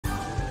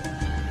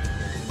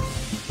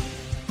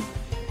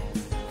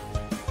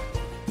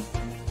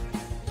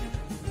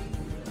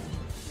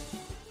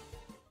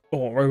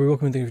Oh, right, we're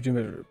welcome to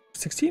Fusion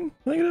 16,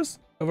 I think it is,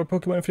 of our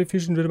Pokemon Infinite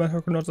Fusion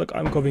Randomized Nuzlocke.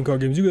 I'm Coving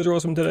Card Games. You guys are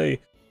awesome today.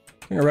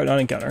 I'm gonna write down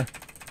an encounter.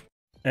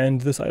 And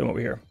this item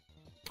over here.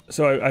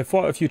 So I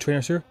fought a few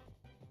trainers here.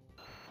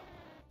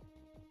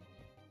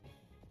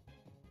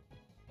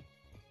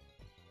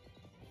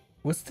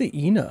 What's the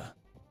Ina?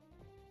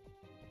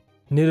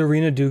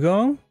 Nidorina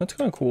Dugong? That's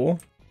kind of cool.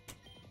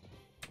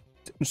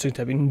 Interesting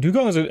typing.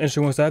 Dugong is an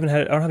interesting one, so I don't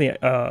have any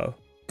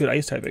good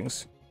ice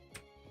typings.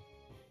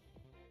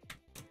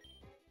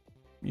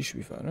 You should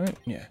be fine, right?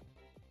 Yeah.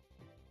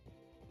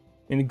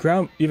 In the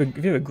ground, if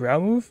you have a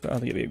ground move? I don't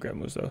think you have any ground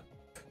moves though.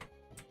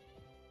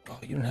 Oh,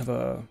 you don't have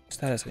a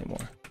status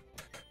anymore.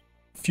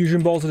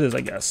 Fusion balls it is,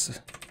 I guess.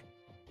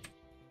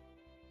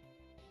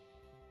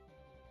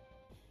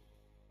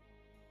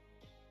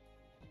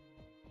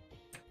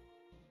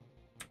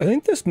 I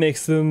think this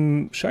makes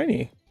them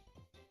shiny.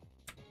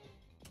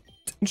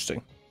 It's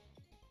interesting.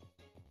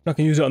 I'm not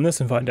gonna use it on this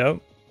and find out.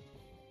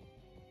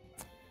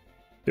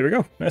 There we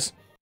go. Nice.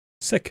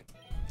 Sick.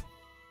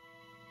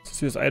 Let's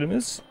see what this item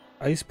is.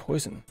 Ice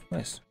poison.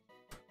 Nice.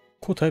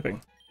 Cool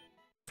typing.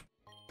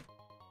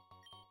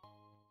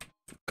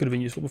 Could have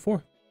been useful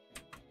before.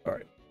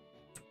 Alright.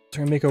 So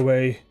we're gonna make our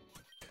way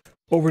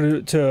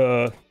over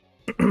to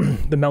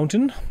the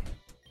mountain.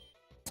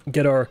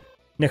 Get our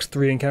next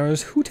 3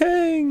 encounters.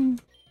 Hootang!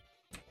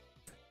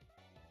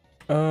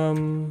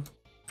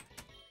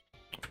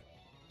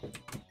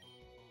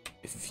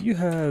 If you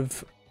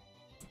have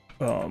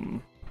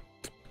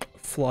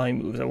flying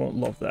moves, I won't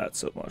love that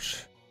so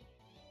much.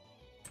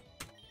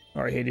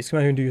 Alright, Hades, come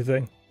out here and do your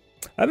thing.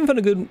 I haven't found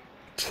a good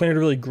trainer to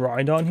really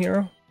grind on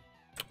here,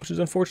 which is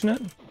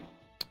unfortunate.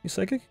 You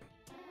psychic?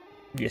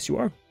 Yes, you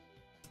are.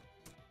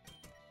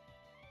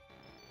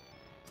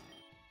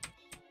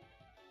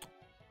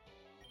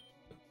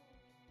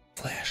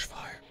 Flash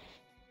fire.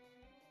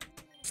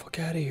 Fuck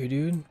out of here,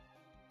 dude.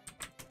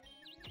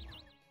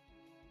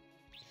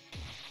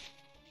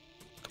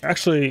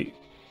 Actually,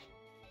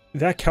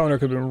 that counter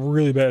could have been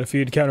really bad if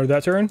you'd countered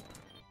that turn.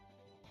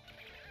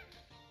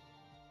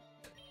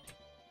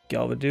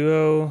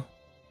 Galvaduo.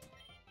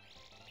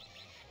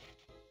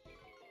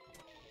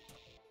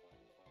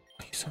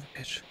 You son of a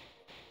bitch.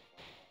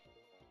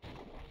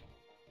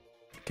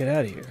 Get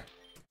out of here.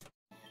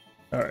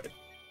 Alright.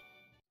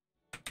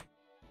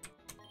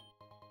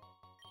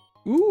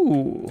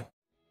 Ooh.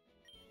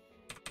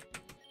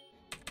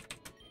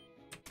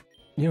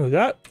 You know who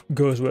that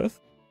goes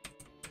with?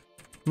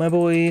 My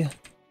boy.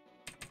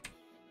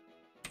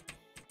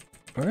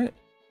 Alright.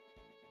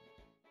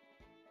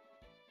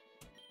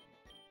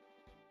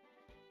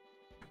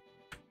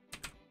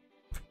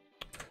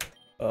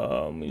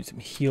 We need some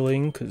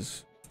healing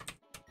because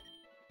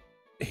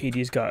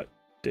Hades got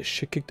the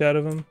shit kicked out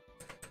of him.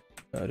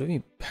 Do we have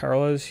any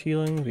paralyzed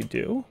healing? We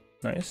do.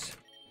 Nice.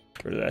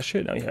 Get rid of that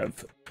shit. Now you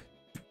have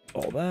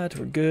all that.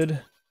 We're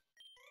good.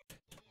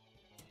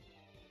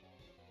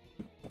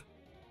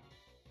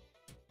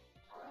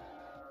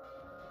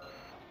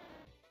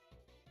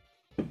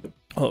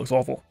 Oh, that looks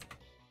awful.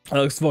 That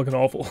looks fucking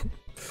awful.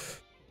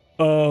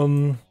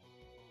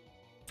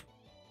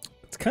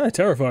 It's kind of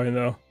terrifying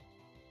though.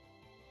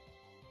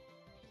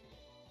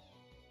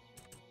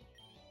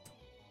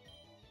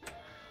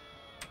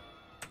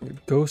 Your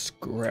ghost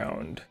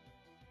ground.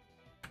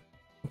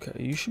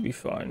 Okay, you should be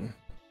fine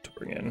to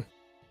bring in.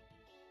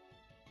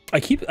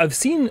 I've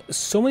seen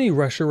so many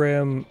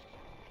Reshiram,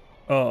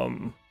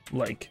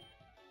 like,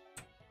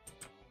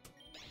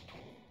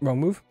 wrong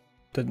move.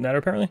 Doesn't matter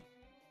apparently.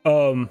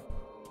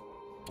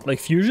 Like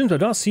fusions, I've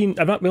not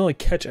been able to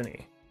catch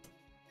any.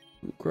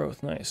 Ooh,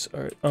 growth, nice.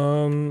 Alright,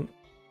 oh,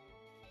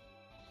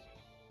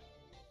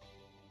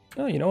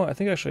 you know what, I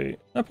think actually,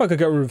 I probably could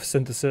get rid of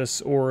synthesis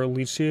or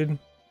leech seed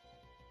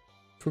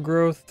for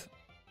growth.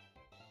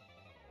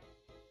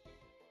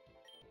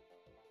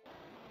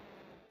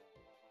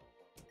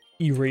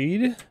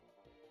 Erade.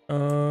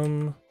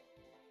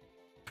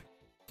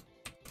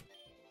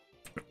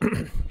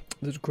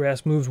 Those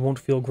grass moves won't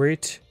feel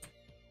great.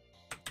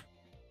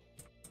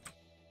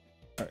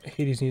 Alright,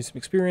 Hades needs some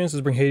experience.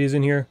 Let's bring Hades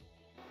in here.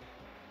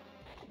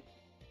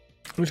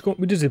 We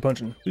dizzy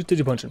punching. Just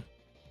dizzy punching.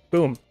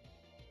 Boom.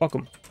 Fuck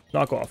him.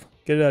 Knock off.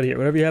 Get it out of here.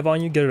 Whatever you have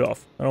on you, get it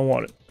off. I don't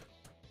want it.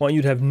 I want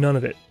you to have none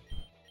of it.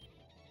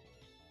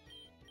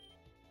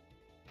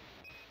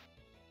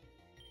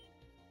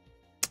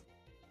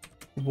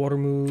 Water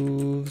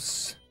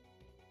moves.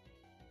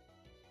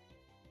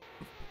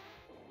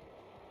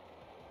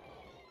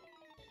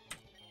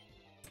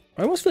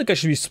 I almost feel like I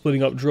should be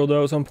splitting up Drill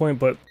though at some point,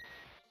 but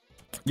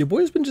your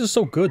boy's been just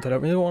so good that I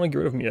really don't want to get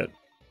rid of him yet.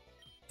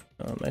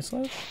 Nice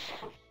slash.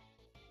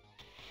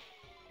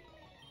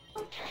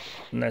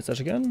 Nice slash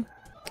again.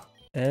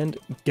 And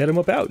get him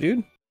up out,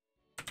 dude.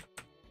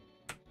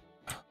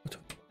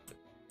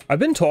 I've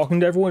been talking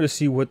to everyone to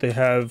see what they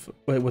have,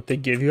 what they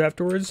give you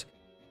afterwards.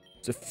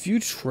 There's a few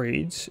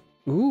trades.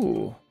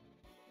 Ooh.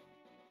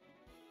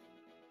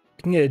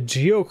 You can get a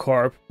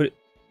Geocarp, but...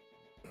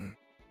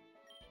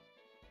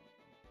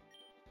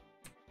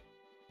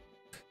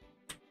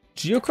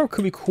 Geocarp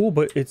could be cool,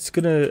 but it's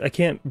gonna, I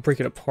can't break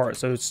it apart,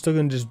 so it's still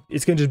gonna just,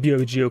 it's gonna just be a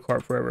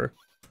Geocarp forever.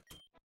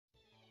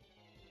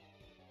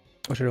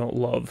 Which I don't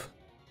love.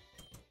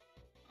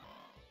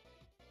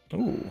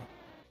 Ooh.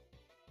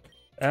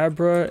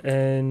 Abra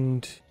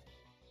and...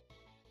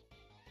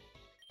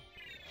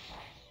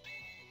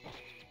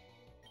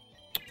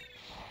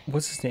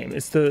 What's his name?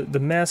 It's the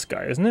mask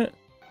guy, isn't it?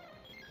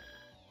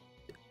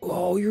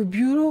 Oh, you're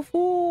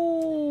beautiful!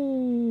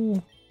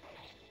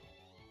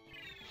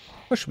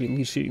 I should be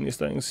leech seeding these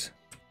things.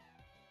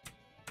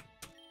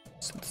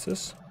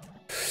 Synthesis.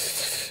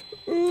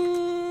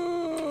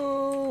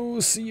 Oh,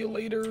 see you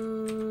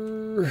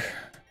later.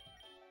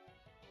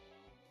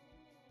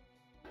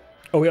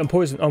 Oh wait, I'm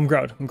poisoned. Oh, I'm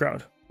ground. I'm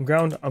ground. I'm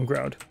ground. I'm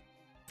ground.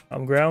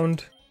 I'm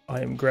ground. I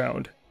am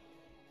ground.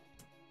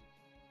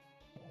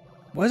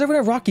 Why does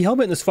everyone have Rocky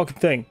Helmet in this fucking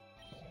thing?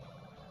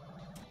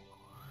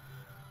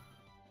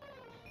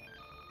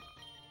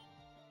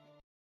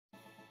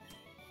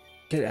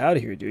 Get out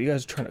of here, dude. You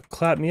guys are trying to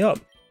clap me up.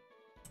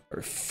 I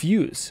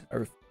refuse. I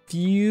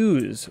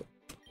refuse.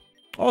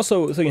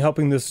 Also, I think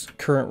helping this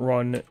current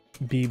run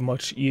be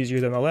much easier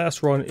than my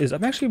last run is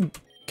I'm actually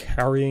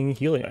carrying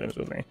healing items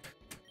with me.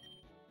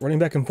 Running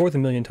back and forth a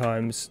million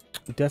times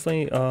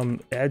definitely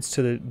adds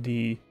to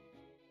the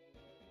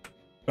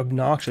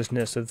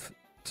obnoxiousness of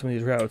some of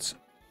these routes.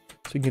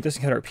 So we can get this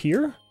encounter up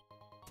here.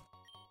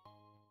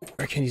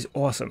 Our candy's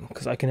awesome,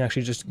 because I can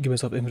actually just give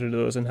myself infinite of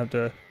those and have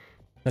to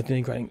not do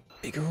any grinding.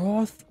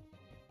 Vigoroth?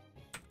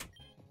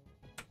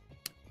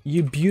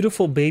 You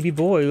beautiful baby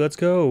boy, let's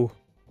go.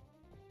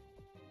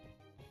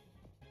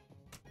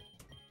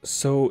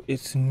 So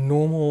it's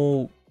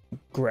normal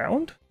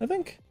ground, I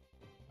think?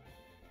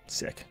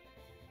 Sick.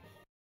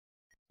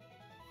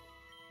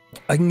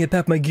 I can get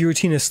back my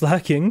Giratina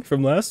slacking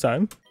from last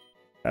time.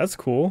 That's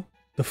cool.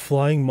 The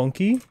flying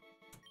monkey.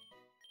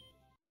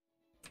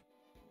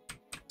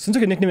 Since I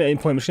can nickname at any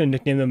point, I'm just gonna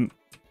nickname them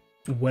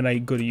when I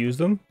go to use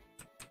them.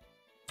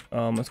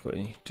 Let's go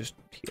ahead and just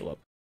heal up.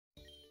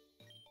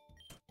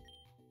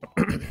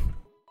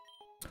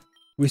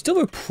 We still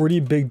have a pretty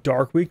big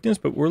dark weakness,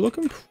 but we're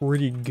looking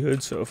pretty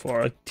good so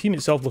far. The team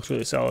itself looks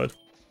really solid.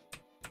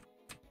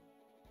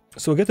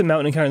 So we'll get the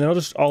mountain encounter, and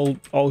then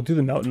I'll do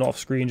the mountain off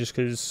screen just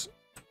because,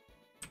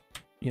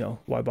 you know,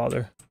 why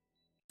bother?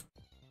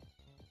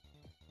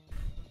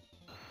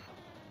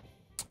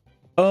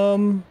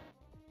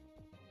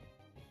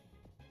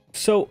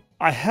 So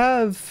I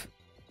have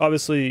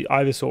obviously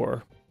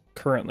Ivysaur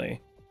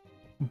currently,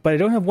 but I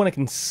don't have one I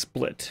can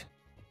split.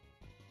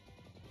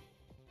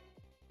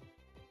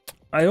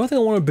 I don't think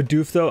I want to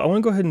Bidoof though. I want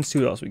to go ahead and see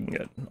what else we can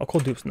get. I'll call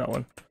dupes in that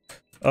one.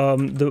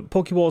 The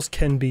Pokeballs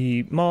can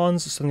be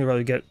Mons, something I'd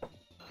rather get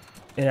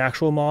an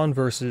actual Mon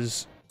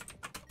versus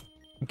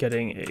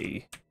getting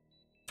a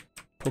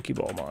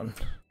Pokeball Mon.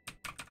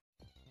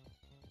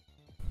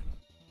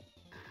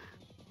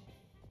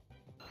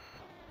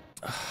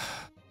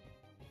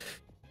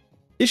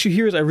 Issue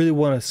here is I really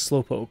want a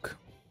Slowpoke.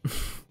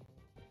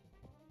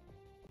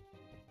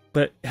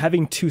 But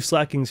having two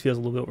Slackings feels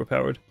a little bit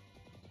overpowered.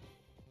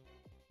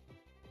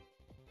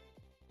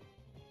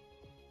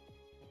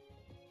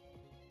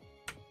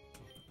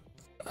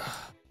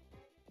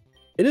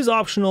 It is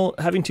optional.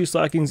 Having two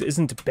Slackings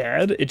isn't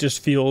bad. It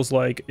just feels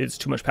like it's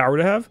too much power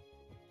to have.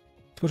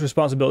 Too much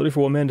responsibility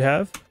for one man to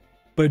have.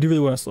 But I do really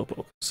want a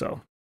Slowpoke,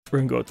 so we're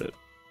gonna go with it.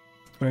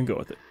 We're gonna go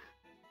with it.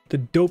 The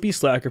dopey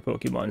Slacker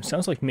Pokemon.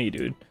 Sounds like me,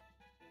 dude.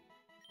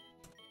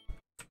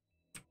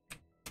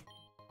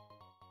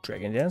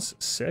 Dragon Dance,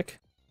 sick.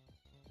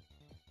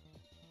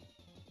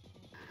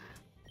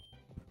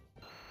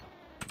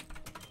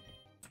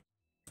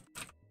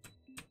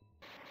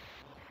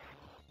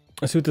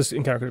 Let's see what this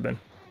encounter could have been.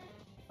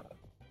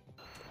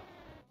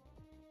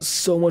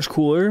 So much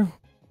cooler.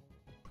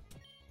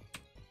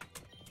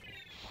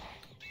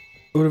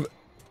 I would have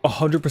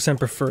 100%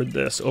 preferred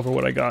this over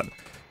what I got.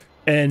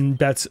 And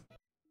that's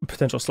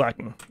potential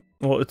slacking.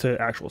 Well, it's an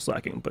actual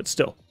slacking, but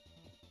still.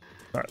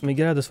 Alright, let me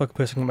get out of this fucking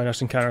place and my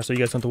next encounter so you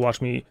guys don't have to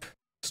watch me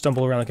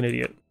stumble around like an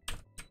idiot.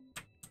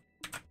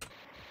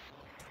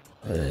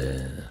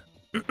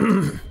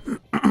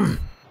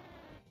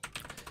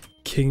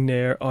 King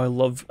Nair. Oh, I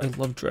love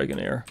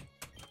Dragonair.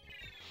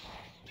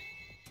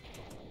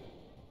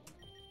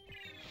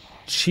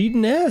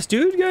 Cheating ass,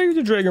 dude. You gotta get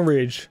the Dragon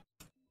Rage.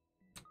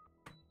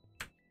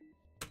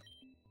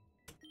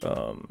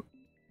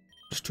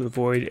 Just to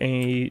avoid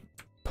any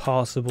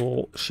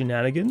possible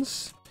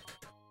shenanigans.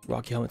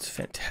 Rocky Helmet's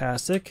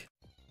fantastic.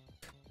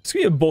 It's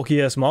gonna be a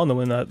bulky ass Mon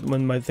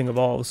when my thing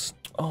evolves.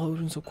 Oh, it would have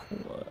been so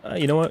cool.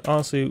 You know what?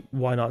 Honestly,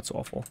 why not? It's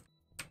awful.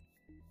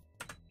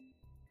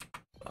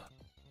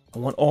 I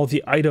want all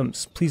the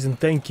items, please and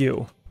thank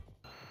you.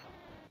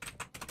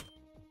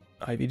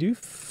 Ivy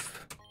Doof.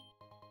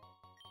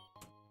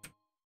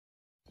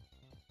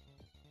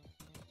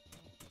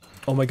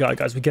 Oh my god,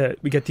 guys, we get it.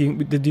 We get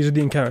these are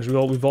the encounters.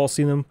 We've all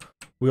seen them.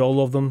 We all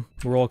love them.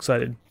 We're all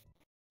excited.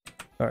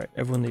 All right,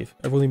 everyone leave.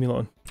 Everyone leave me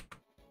alone.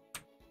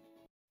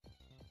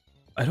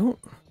 I don't.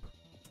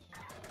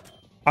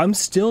 I'm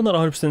still not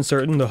 100%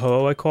 certain the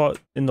Ho-Oh I caught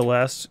in the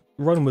last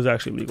run was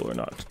actually legal or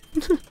not.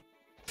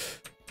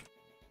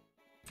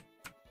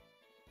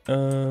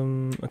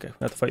 Okay, I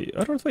have to fight you.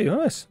 I don't have to fight you. Oh,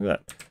 nice. Look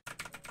at that.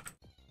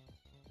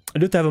 I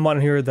do have to have a mod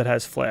in here that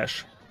has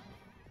flash.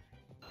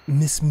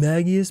 Miss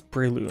Maggie's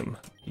Breloom.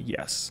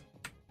 Yes.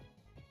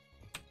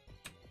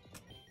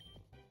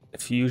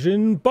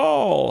 Fusion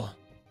Ball.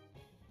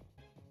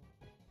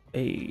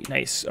 Hey,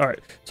 nice.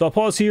 Alright, so I'll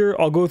pause here.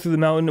 I'll go through the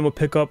mountain and we'll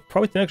pick up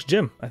probably the next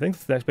gym. I think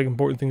that's the next big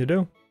important thing to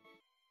do.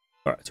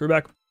 Alright, so we're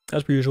back.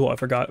 As per usual, I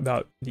forgot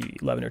about the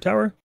Lavender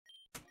Tower.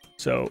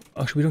 So,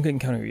 actually, we don't get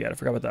encounter here yet. I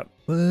forgot about that.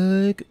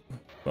 But,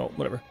 well,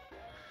 whatever.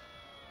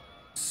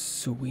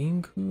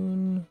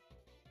 Suicune.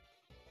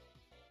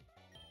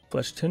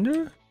 Flesh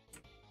Tinder.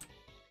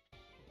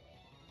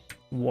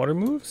 Water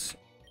moves.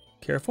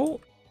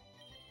 Careful.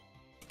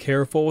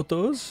 Careful with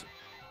those.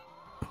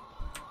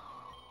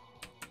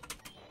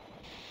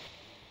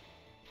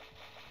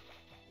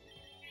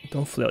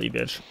 Don't flail, you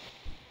bitch.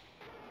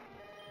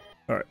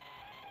 Alright.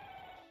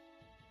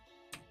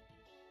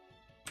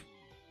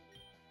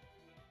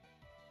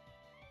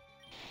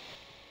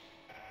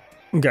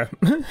 Okay.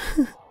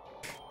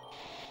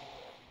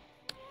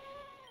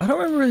 I don't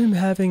remember him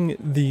having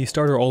the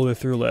starter all the way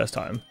through last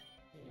time.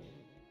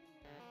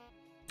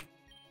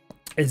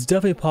 It's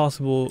definitely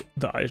possible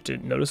that I just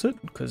didn't notice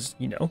it, because,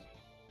 you know,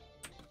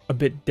 a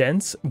bit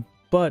dense,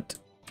 but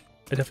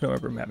I definitely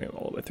remember him having it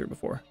all the way through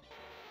before.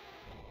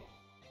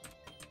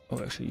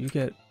 Oh, actually, you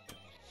get...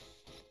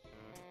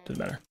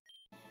 Doesn't matter.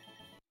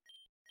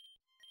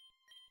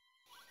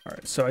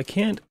 Alright, so I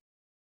can't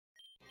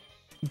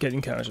get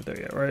encounters up there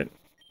yet, right?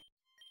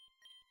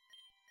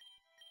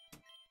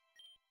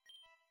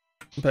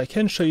 But I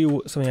can show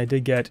you something I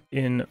did get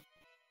in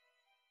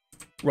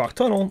Rock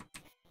Tunnel.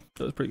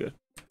 That was pretty good.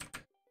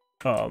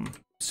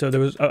 So there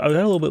was, I got a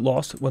little bit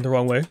lost, went the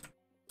wrong way.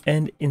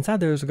 And inside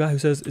there's a guy who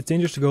says, it's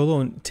dangerous to go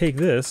alone, take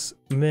this,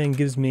 and then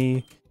gives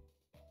me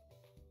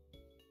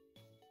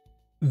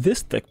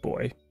this thick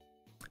boy.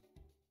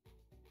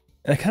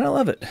 And I kind of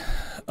love it.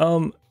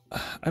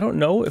 I don't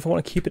know if I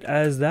want to keep it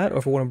as that, or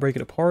if I want to break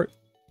it apart.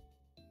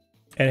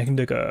 And I can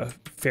do like a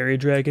fairy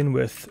dragon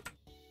with,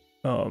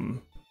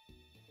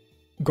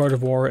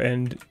 Gardevoir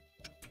and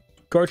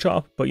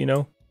Garchomp, but you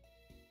know,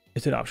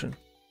 it's an option.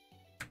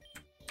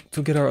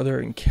 So get our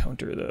other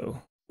encounter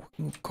though.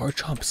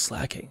 Garchomp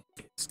slacking.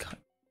 It's kind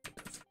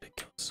of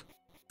ridiculous.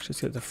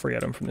 Just get the free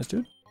item from this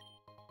dude.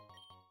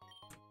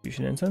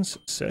 Fusion Incense,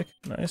 sick,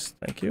 nice,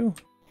 thank you.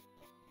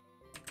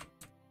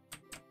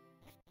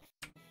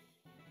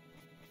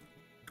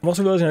 I'm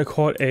also realizing I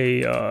caught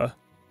a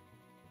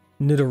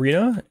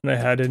Nidorina, and I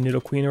had a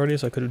Nidoqueen already,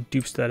 so I could have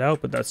duped that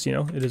out, but that's, you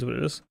know, it is what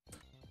it is.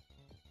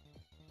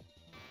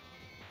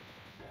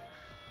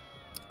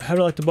 How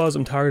do I like to buzz?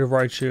 I'm tired of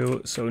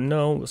Raichu, so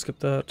no, we'll skip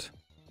that.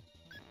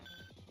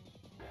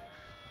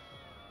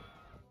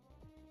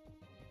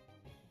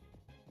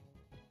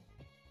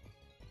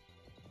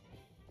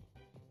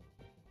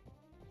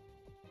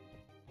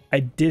 I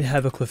did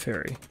have a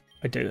Clefairy.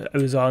 I did.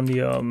 It was on the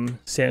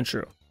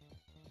Sandshrew.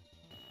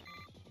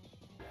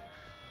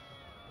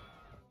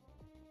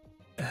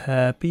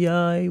 Happy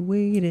I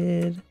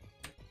waited.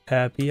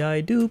 Happy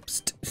I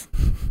dupes.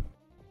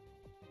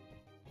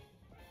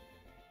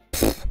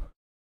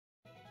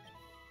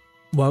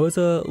 Why was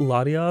a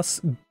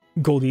Latias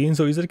Goldeen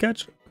so easy to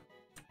catch?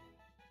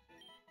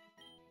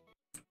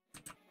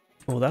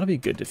 Well, that'll be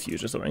good to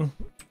fuse or something.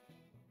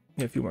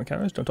 Yeah, a few more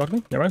encounters. Don't talk to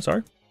me. Never mind,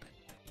 sorry.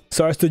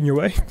 Sorry I stood in your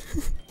way.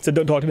 Said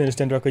don't talk to me and just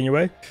stand directly in your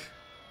way.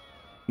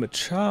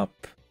 Machop.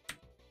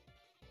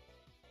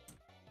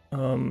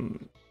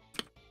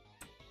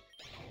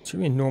 It's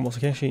really normal, so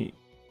I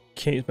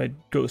can't use my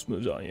ghost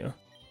moves on you.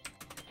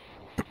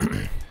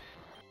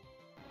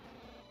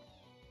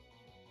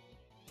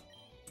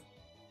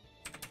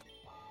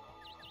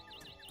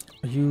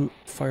 Are you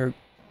fire?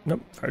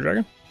 Nope, fire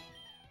dragon.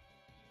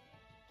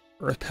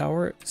 Earth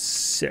power,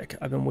 sick.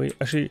 I've been waiting.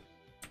 Actually,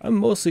 I'm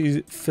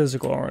mostly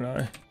physical, aren't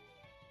I?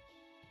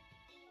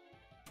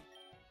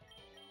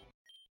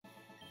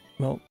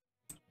 Well,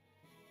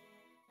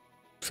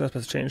 so that's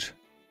supposed to change.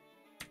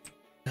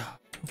 Ah,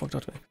 don't fuck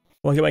talk to me.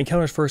 Well, I get my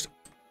encounters first.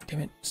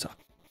 Damn it, stop.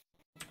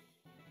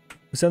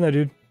 What's down there,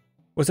 dude?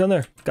 What's down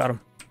there? Got him.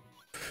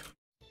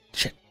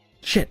 Shit,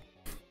 shit.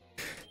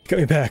 Got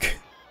me back.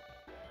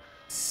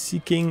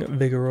 Seeking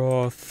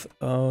Vigoroth.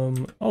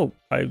 Oh,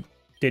 I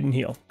didn't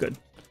heal. Good.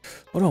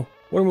 Oh no,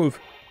 water move.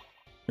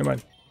 Never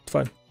mind. It's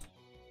fine.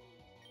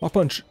 Rock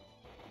punch.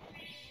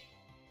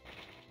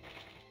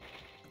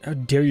 How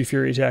dare you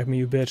Fury attack me,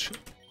 you bitch.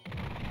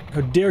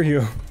 How dare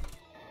you?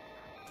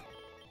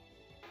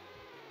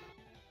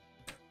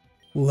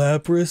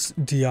 Lapras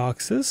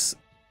Deoxys.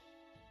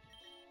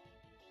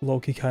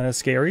 Loki kind of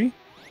scary.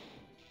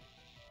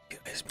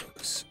 Ice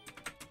moves.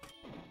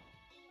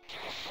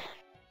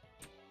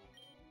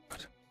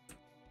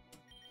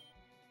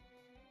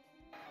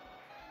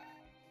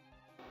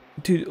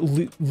 Dude,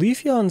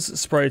 Leafeon's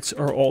sprites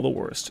are all the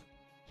worst.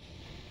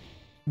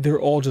 They're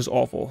all just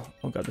awful.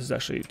 Oh god, this is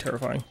actually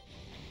terrifying.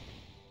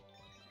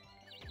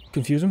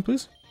 Confuse him,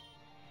 please.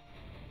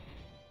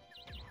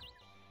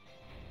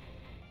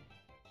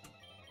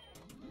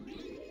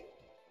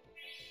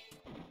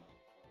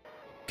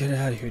 Get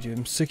out of here, dude.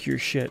 I'm sick of your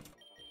shit.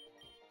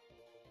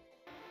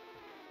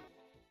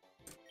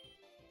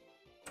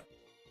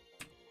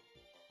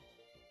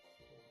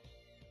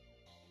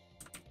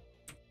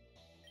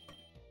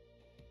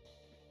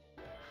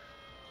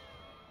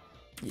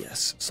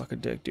 Yes, suck a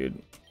dick,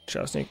 dude.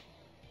 Shadow Sneak.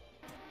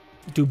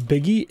 Dude,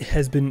 Biggie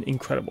has been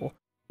incredible.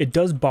 It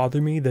does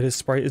bother me that his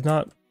sprite is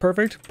not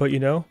perfect, but you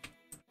know,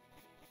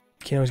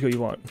 can't always get what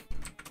you want.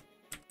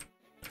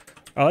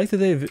 I like that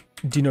they've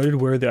denoted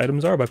where the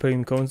items are by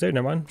putting cones there.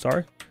 Never mind.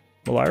 Sorry.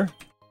 I'm a liar.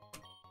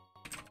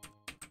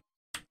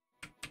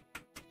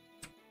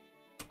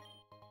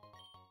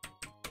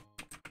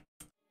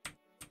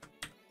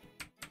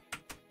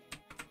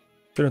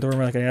 Don't have to run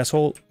like an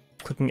asshole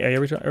clicking A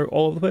every time, or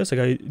all over the place like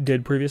I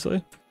did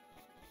previously.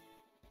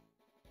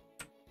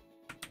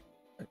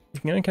 You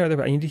can get encounter there,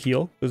 but I need to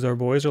heal because our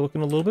boys are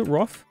looking a little bit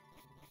rough.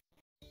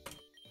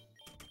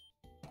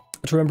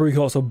 Let's remember we can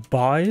also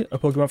buy a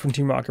Pokemon from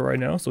Team Rocket right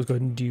now, so let's go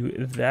ahead and do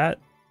that.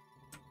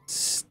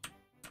 Stat.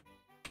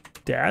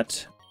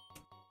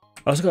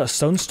 I also got a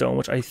Sunstone,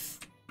 which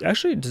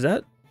actually, does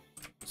that...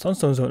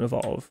 Sunstones don't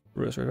evolve,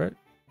 right?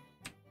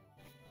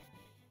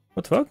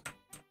 What the fuck?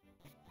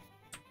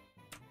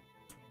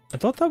 I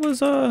thought that was,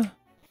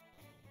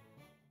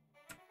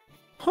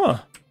 Huh.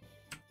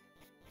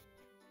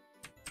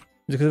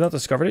 Is it because I've not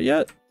discovered it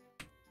yet?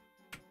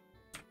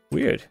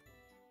 Weird.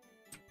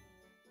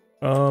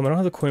 I don't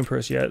have the coin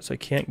purse yet, so I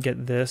can't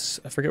get this.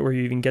 I forget where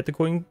you even get the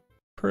coin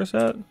purse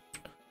at.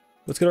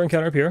 Let's get our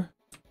encounter up here.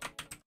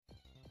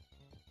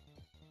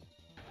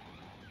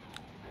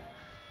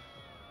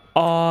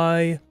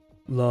 I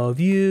love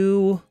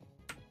you.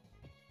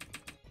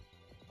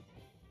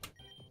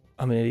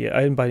 I'm an idiot.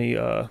 I didn't buy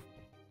any,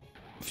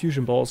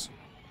 fusion balls.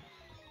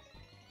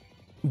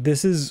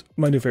 This is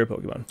my new favorite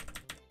Pokemon.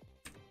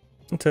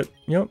 That's it.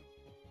 Yep.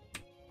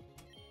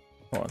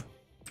 Hold on.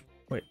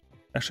 Wait.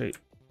 Actually,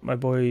 my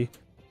boy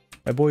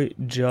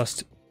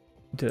just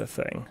did a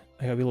thing.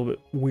 I gotta be a little bit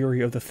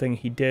weary of the thing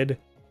he did.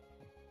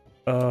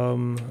 You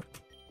don't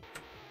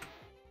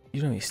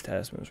have any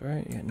status moves,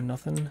 right? You got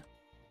nothing.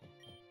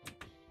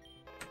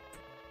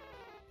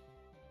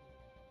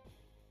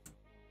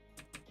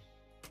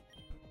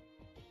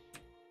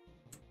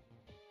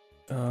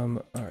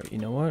 Alright, you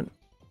know what?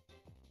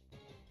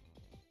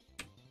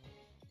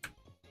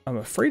 I'm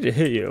afraid to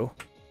hit you.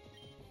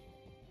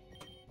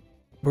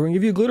 But we're gonna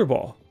give you a glitter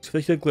ball. So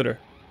if you like glitter.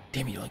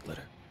 Damn, you don't like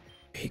glitter.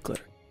 I hate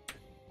glitter.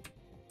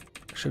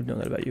 I should have known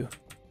that about you.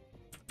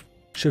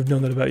 Should have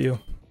known that about you.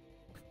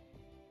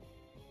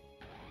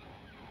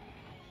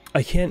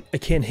 I can't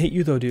hit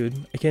you though,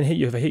 dude. I can't hit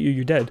you. If I hit you,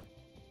 you're dead.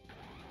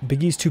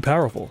 Biggie's too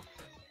powerful.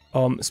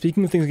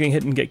 Speaking of things getting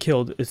hit and get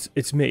killed,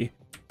 it's me.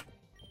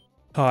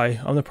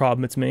 Hi, I'm the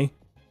problem, it's me.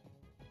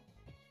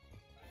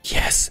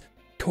 Yes!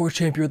 Tour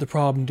Champ, you're the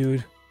problem,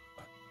 dude.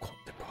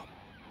 The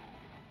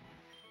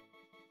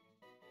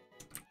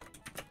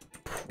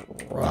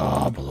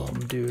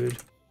problem, dude.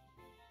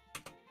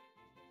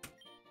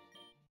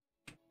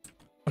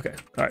 Okay,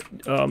 alright.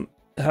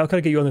 How can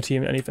I get you on the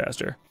team any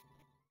faster?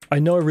 I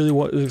know I really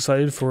was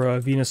excited for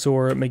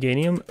Venusaur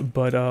Meganium,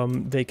 but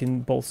they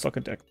can both suck a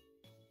dick.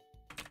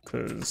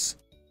 Because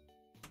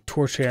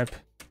Tour Champ,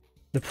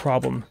 the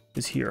problem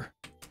is here.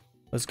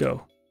 Let's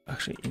go.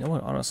 Actually, you know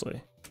what?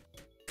 Honestly,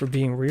 for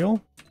being real,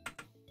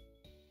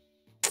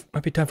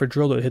 might be time for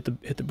Drillo to hit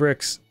the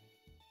bricks.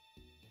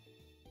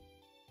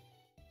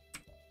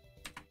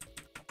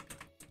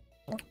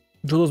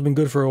 Drillo's been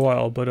good for a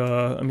while, but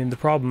I mean the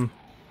problem.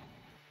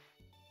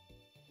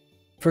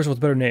 First of all, it's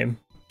a better name.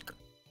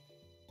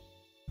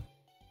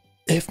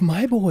 If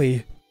my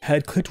boy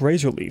had clicked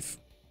Razor Leaf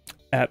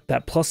at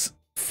that +5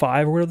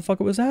 or whatever the fuck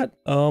it was at,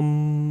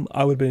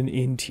 I would have been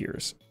in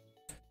tears.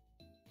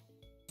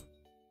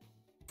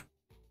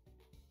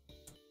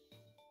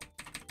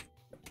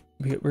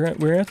 We're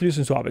gonna have to do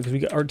some swapping because we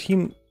got our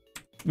team.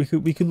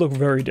 We could look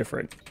very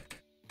different.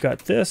 We've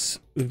got this.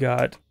 We've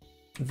got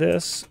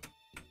this.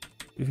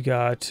 We've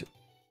got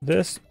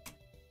this.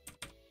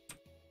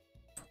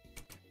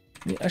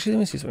 Actually, let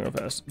me see something real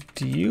fast.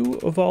 Do you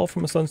evolve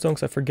from a Sunstone?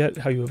 Because I forget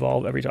how you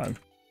evolve every time.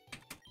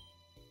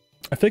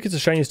 I think it's a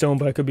shiny stone,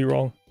 but I could be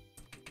wrong.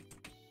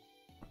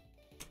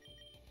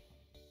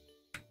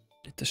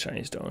 It's a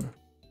shiny stone.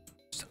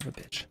 Son of a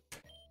bitch.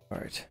 All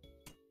right.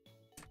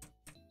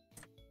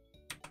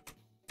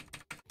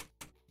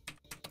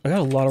 I got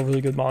a lot of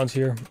really good mons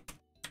here.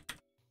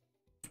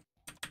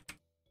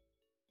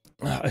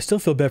 I still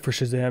feel bad for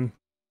Shazam.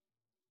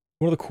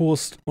 One of the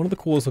coolest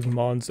looking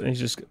mons, and he's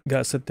just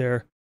gotta sit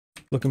there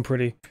looking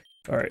pretty.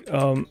 Alright,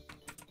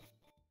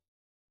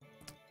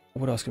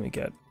 what else can we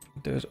get?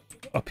 There's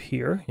up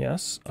here,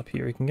 yes, up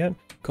here we can get.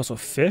 Also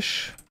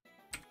fish.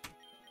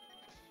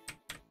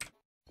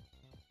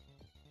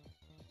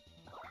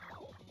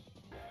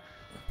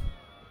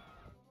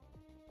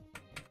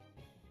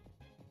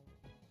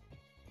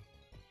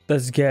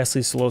 That's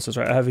Ghastly Solosis,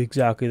 right? I have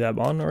exactly that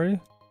mon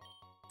already.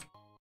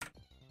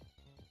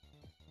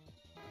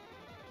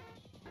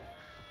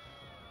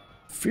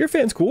 Fear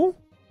Fan's cool.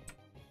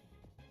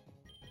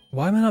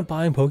 Why am I not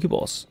buying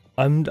Pokeballs?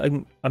 I'm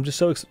just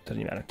so excited. Doesn't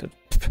even matter.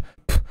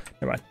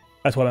 Never mind.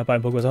 That's why I'm not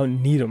buying Pokeballs. I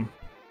don't need them.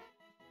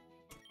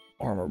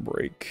 Armor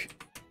break.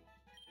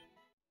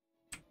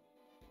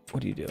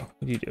 What do you do?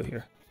 What do you do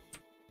here?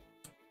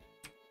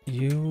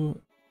 You...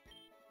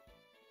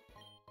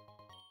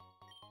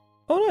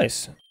 Oh,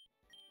 nice.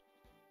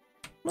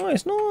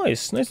 Nice,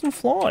 nice. Nice and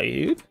fly,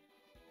 dude.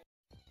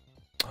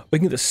 We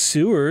can get the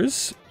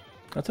sewers.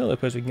 That's the only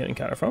place we can get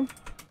encounter from.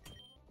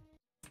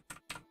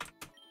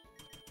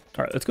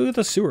 Alright, let's go get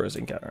the sewers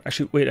encounter.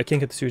 Actually, wait, I can't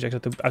get the sewers.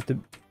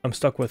 I'm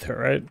stuck with her,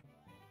 right?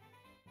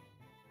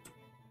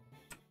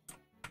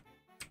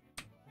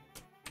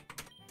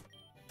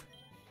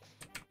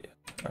 Yeah.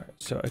 Alright,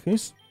 so I can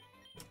just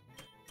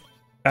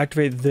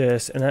activate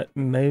this, and that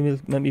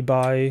maybe let me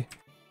buy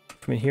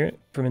from in here,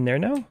 from in there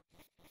now?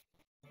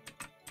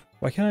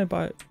 Why can't I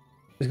buy it?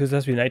 Is it because it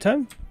has to be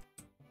nighttime?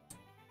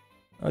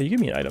 Oh, you give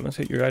me an item. Let's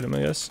hit your item,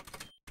 I guess.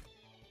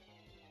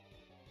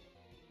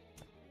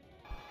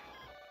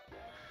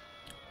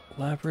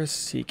 Lapras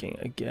seeking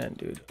again,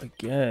 dude.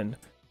 Again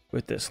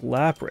with this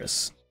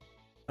Lapras.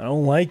 I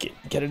don't like it.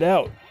 Get it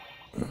out.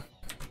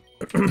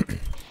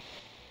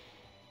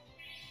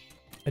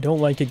 I don't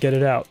like it. Get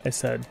it out. I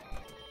said.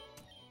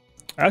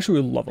 I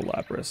actually would love a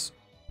Lapras.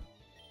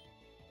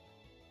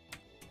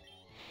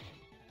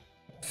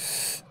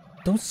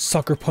 Don't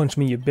sucker punch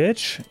me, you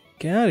bitch.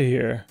 Get out of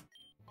here.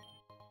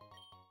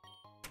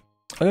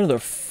 I got another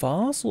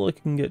fossil I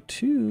can get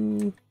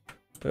too.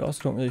 But I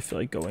also don't really feel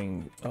like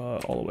going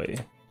all the way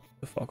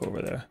the fuck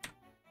over there.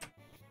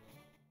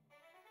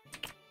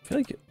 I feel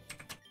like... Do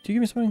you give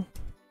me something?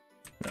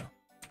 No. Do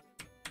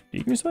you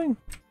give me something?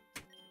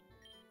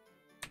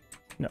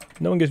 No.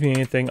 No one gives me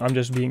anything. I'm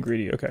just being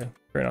greedy. Okay.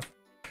 Fair enough.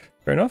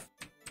 Fair enough.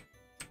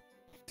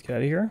 Let's get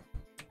out of here.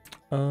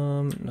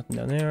 Nothing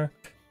down there.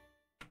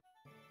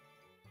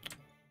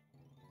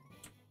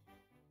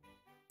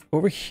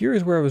 Over here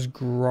is where I was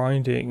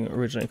grinding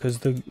originally, because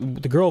the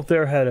girl up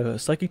there had a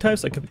psychic type,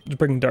 so I kept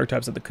bringing dark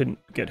types that they couldn't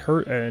get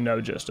hurt, and I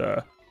would just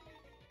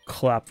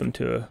clap them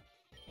to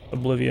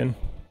oblivion.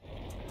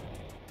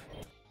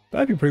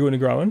 That'd be pretty good to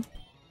grind.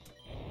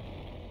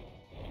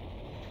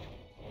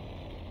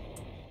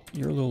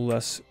 You're a little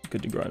less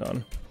good to grind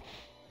on.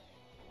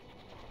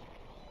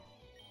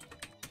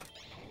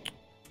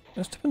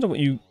 This depends on what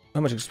you,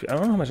 how much experience. I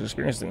don't know how much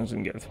experience things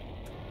can give. Is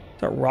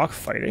that rock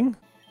fighting?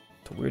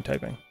 It's a weird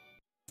typing.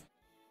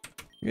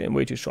 You're getting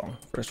way too strong,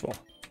 first of all.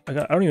 I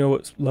don't even know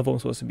what level I'm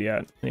supposed to be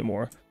at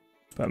anymore.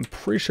 But I'm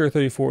pretty sure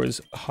 34 is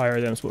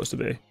higher than I'm supposed to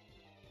be.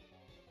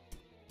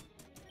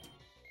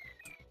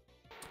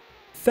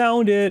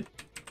 Found it!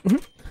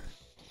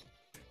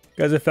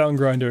 Guys, I found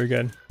Grinder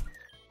again.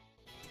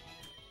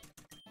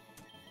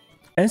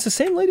 And it's the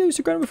same lady who used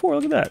to grind before,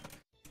 look at that.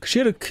 She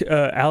had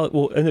a,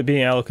 well, ended up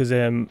being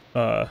Alakazam,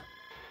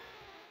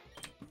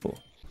 cool.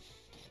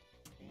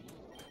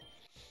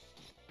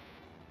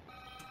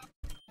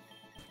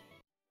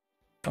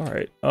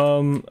 Alright,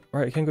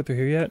 right, I can't go through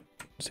here yet.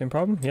 Same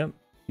problem? Yep.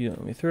 You don't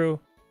let me through.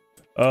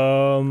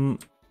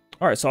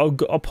 Alright, so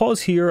I'll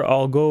pause here.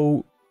 I'll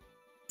go.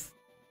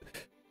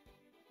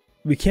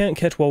 We can't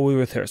catch while we're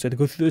with her, so I have to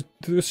go through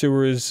the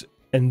sewers,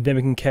 and then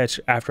we can catch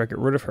after I get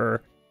rid of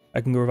her.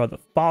 I can go revive the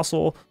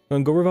fossil. I'm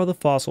gonna go revive the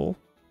fossil,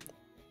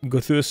 go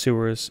through the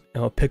sewers,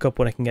 and I'll pick up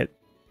when I can get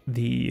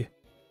the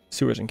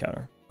sewers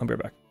encounter. I'll be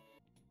right back.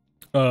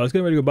 I was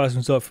getting ready to go buy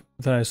some stuff,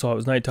 then I saw it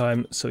was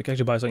nighttime, so we can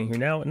actually buy something here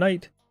now at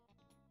night.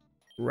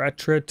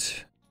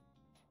 Ratchet,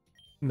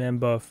 man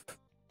buff,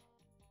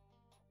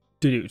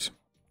 dude.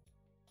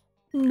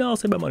 No, I'll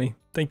save my money.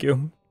 Thank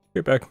you.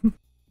 Be right back.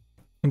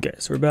 Okay,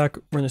 so we're back.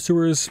 We're in the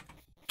sewers.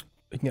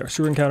 We can get our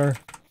sewer encounter.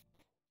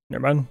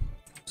 Never mind.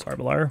 Sorry, I'm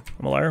a liar.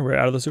 I'm a liar. We're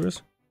out of the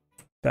sewers.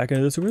 Back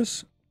into the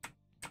sewers.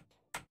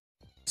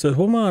 So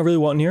what am I really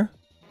wanting here?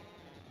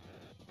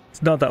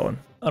 It's not that one.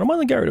 I don't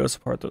mind the Gyarados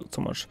part though,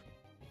 so much.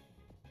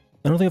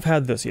 I don't think I've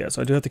had this yet,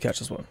 so I do have to catch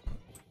this one.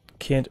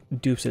 Can't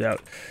dupes it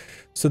out.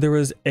 So there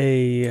was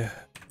a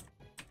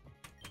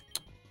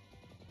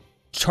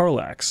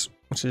Charlax,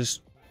 which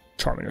is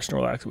charming, or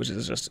Snorlax, which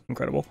is just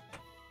incredible.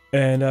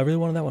 And I really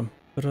wanted that one.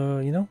 But,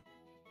 you know,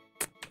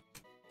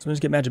 so let's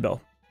get Magibell.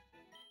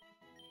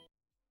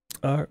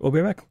 We'll be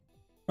right back.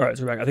 Alright,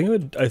 so we're back. I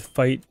think I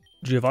fight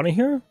Giovanni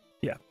here?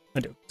 Yeah,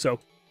 I do. So,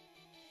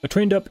 I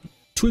trained up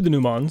 2 of the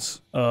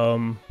Numons.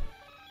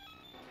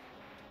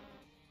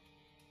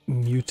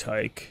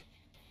 Mutike.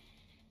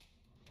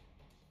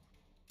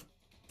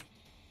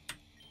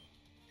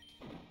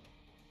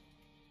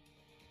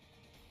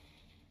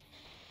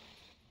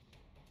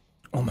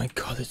 Oh my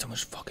god, there's so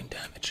much fucking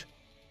damage.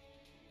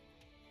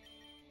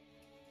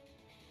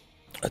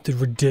 That did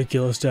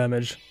ridiculous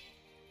damage.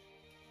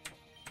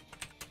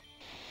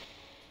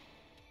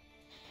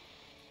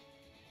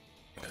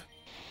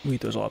 We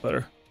eat those a lot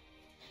better.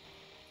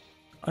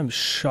 I'm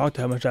shocked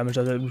at how much damage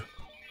I did.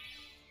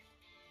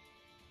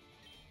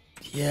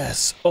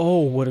 Yes. Oh,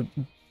 what a...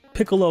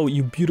 Piccolo,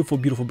 you beautiful,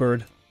 beautiful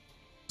bird.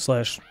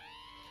 Slash...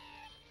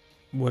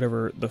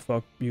 whatever the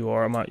fuck you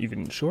are. I'm not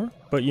even sure.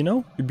 But you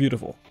know, you're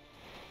beautiful.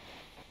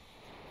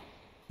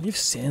 You have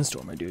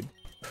Sandstorm, my dude.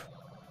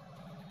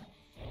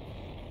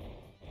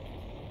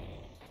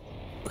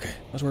 Okay,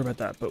 I was worried about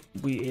that, but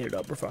we ate it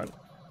up. We're fine.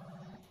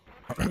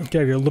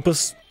 Okay, here,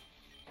 Lupus.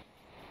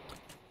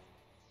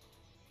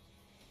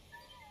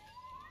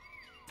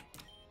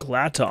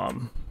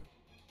 Glatom.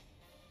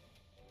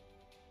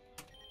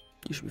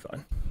 You should be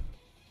fine.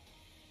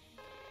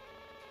 I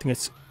think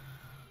it's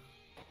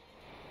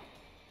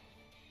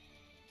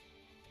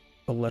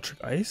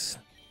electric ice.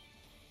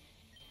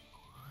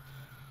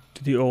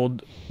 Do the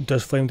old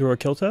does flamethrower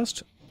kill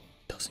test?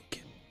 Doesn't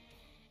kill.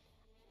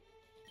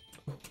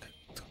 Okay,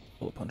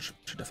 bullet punch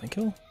should definitely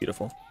kill.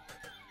 Beautiful.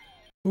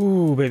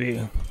 Ooh,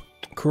 baby.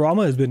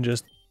 Kurama has been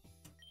just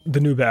the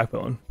new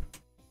backbone.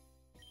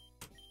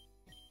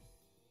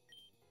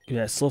 Give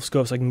me that Sylph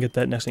Scope so I can get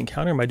that next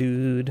encounter, my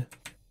dude.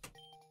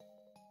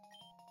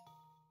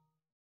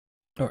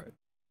 Alright.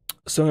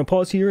 So I'm going to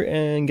pause here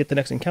and get the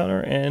next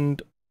encounter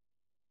and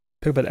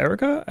pick up at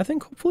Erica, I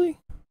think, hopefully.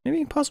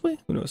 Maybe, possibly.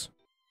 Who knows?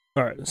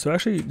 Alright, so I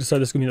actually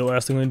decided this is going to be the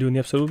last thing I'm going to do in the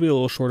episode. It'll be a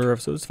little shorter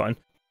episode, it's fine.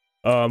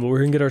 But we're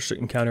going to get our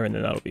encounter and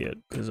then that'll be it.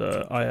 Because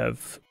I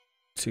have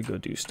to go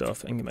do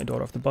stuff and get my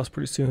daughter off the bus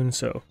pretty soon,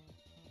 so don't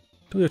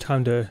really have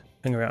time to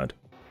hang around.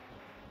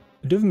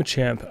 I do have a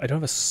Machamp. I don't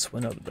have a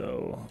Swinub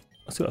though.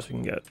 Let's see what else we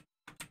can get.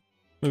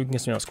 Maybe we can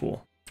get something else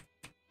cool.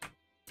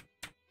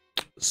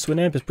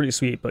 Swinamp is pretty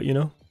sweet, but you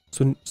know,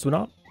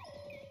 Swinop?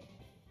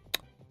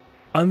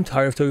 I'm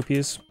tired of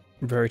Togepi's.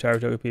 I'm very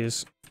tired of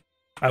Togepi's.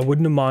 I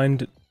wouldn't have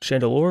mind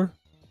Chandelure.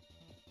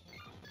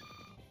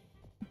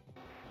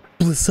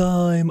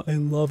 Blissheim, I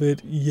love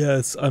it.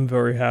 Yes, I'm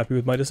very happy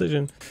with my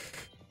decision.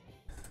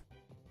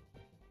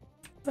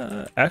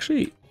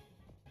 Actually,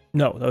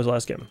 no, that was the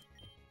last game.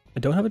 I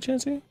don't have a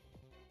Chansey?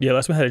 Yeah,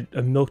 last one had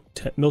a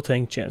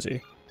Miltank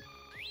Chansey.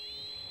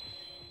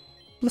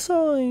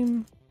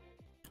 Blissheim!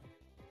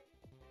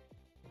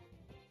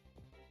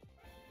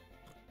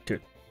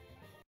 Dude.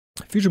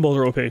 Future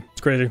Boulder OP. It's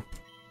crazy.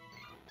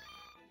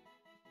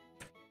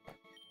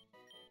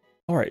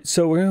 Alright,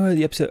 so we're going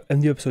to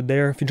end the episode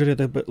there. If you enjoyed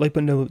it, the like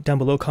button down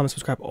below, comment,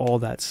 subscribe, all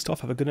that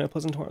stuff. Have a good night,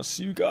 pleasant tomorrow.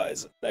 See you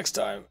guys next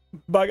time.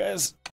 Bye, guys.